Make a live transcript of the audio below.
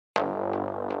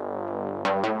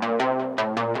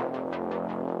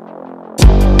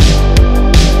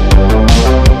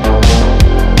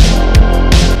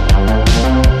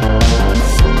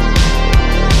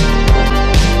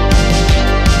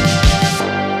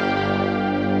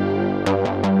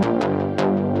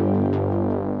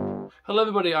Hello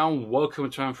everybody and welcome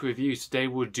to Amphlett Reviews. Today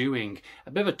we're doing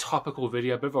a bit of a topical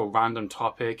video, a bit of a random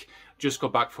topic. Just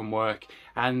got back from work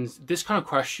and this kind of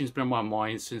question has been on my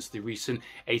mind since the recent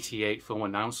 88 film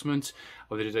announcement,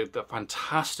 where they did a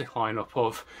fantastic lineup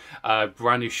of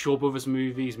brand new Shaw Brothers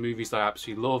movies that I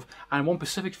absolutely love, and one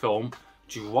Pacific film,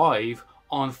 Drive,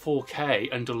 on 4K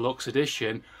and deluxe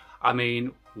edition. I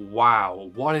mean, wow,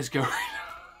 what is going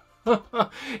on?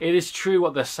 It is true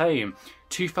what they're saying.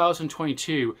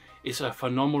 2022 is a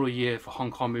phenomenal year for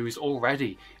Hong Kong movies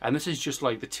already, and this is just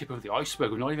like the tip of the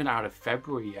iceberg. We're not even out of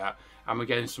February yet and we're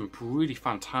getting some really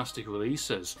fantastic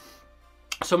releases.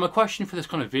 So my question for this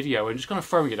kind of video, and just kind of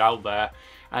throwing it out there,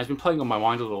 and it's been playing on my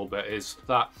mind a little bit, is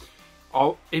that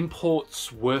are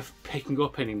imports worth picking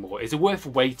up anymore? Is it worth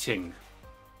waiting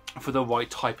for the right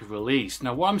type of release?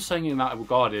 Now what I'm saying in that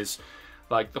regard is,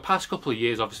 like, the past couple of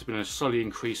years obviously been a slowly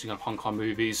increasing of Hong Kong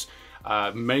movies.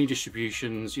 Many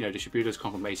distributions, distributors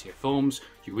come from 88 Films,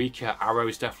 Eureka,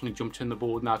 Arrow's definitely jumped in the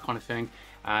board now, kind of thing,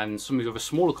 and some of the other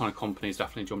smaller kind of companies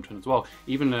definitely jumped in as well.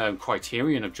 Even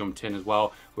Criterion have jumped in as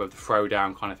well, with the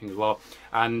Throwdown kind of thing as well.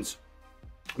 And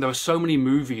there are so many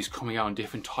movies coming out on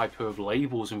different type of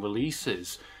labels and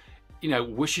releases.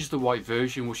 Which is the right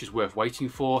version, which is worth waiting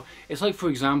for. It's like, for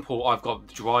example, I've got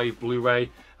the Drive Blu-ray,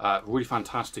 really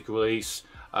fantastic release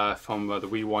from the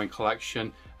Rewind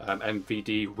collection,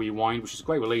 MVD Rewind, which is a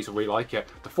great release, I really like it.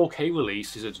 The 4K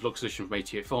release is a deluxe edition from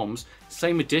 88 Films,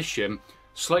 same edition,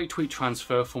 slightly tweaked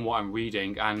transfer from what I'm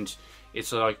reading, and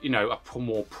it's like, a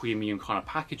more premium kind of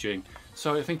packaging.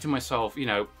 So I think to myself,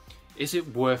 is it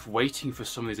worth waiting for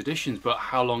some of these editions? But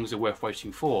how long is it worth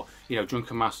waiting for?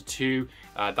 Drunken Master 2,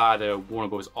 that had a Warner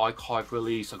Bros. Archive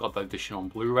release. I got that edition on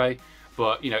Blu-ray.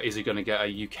 But, is it going to get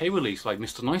a UK release like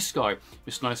Mr. Nice Guy?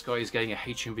 Mr. Nice Guy is getting a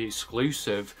HMV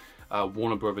exclusive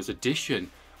Warner Bros.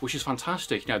 Edition, which is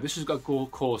fantastic. This has got,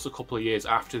 of course, a couple of years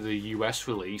after the US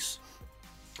release,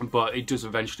 but it does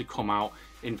eventually come out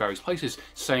in various places.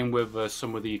 Same with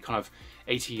some of the kind of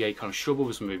 88 kind of Shaw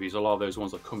Brothers movies. A lot of those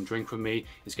ones like Come Drink With Me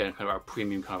is getting kind of a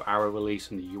premium kind of Arrow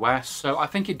release in the US. So I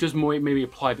think it does maybe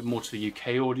apply a bit more to the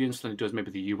UK audience than it does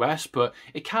maybe the US, but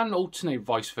it can alternate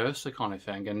vice versa kind of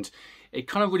thing. And it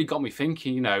kind of really got me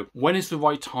thinking, when is the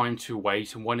right time to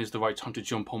wait and when is the right time to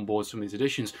jump on board some of these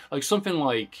editions? Like something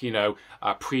like,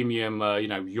 a premium,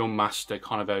 Young Master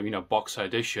kind of a, box set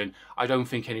edition. I don't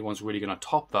think anyone's really going to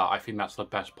top that. I think that's the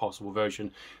best possible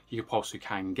version you possibly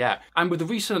can get. And with the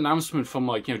recent announcement from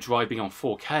Drive being on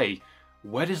 4K,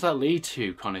 where does that lead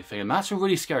to, kind of thing? And that's a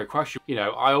really scary question.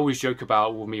 I always joke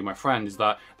about with me and my friend is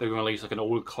that they're going to release like an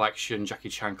old collection, Jackie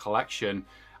Chan collection,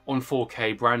 on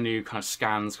 4K, brand new kind of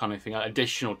scans kind of thing,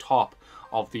 additional top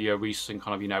of the recent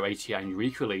kind of 88 and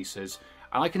Eureka releases,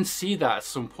 and I can see that at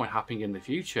some point happening in the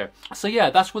future. So yeah,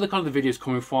 that's where the kind of the video is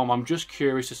coming from. I'm just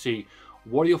curious to see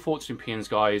what are your thoughts and opinions,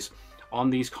 guys,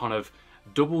 on these kind of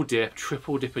double dip,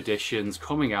 triple dip editions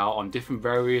coming out on different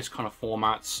various kind of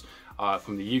formats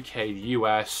from the UK, the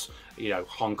US,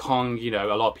 Hong Kong. A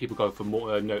lot of people go for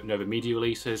more Nova Media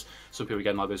releases. Some people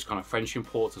get like those kind of French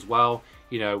imports as well.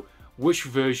 Which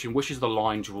version, which is the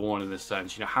line drawn in this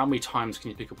sense? How many times can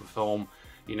you pick up a film?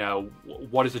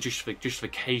 What is the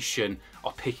justification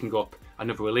of picking up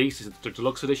another release? Is it the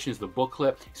deluxe edition? Is it the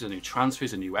booklet? Is it new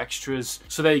transfers and new extras?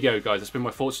 So there you go, guys. That's been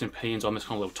my thoughts and opinions on this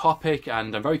kind of little topic,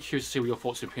 and I'm very curious to see what your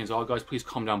thoughts and opinions are, guys. Please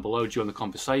comment down below, join the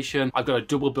conversation. I've got a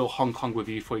double bill Hong Kong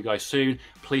review for you guys soon.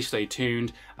 Please stay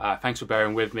tuned. Thanks for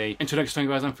bearing with me. Until next time,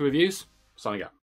 guys, I'm for reviews. Signing out.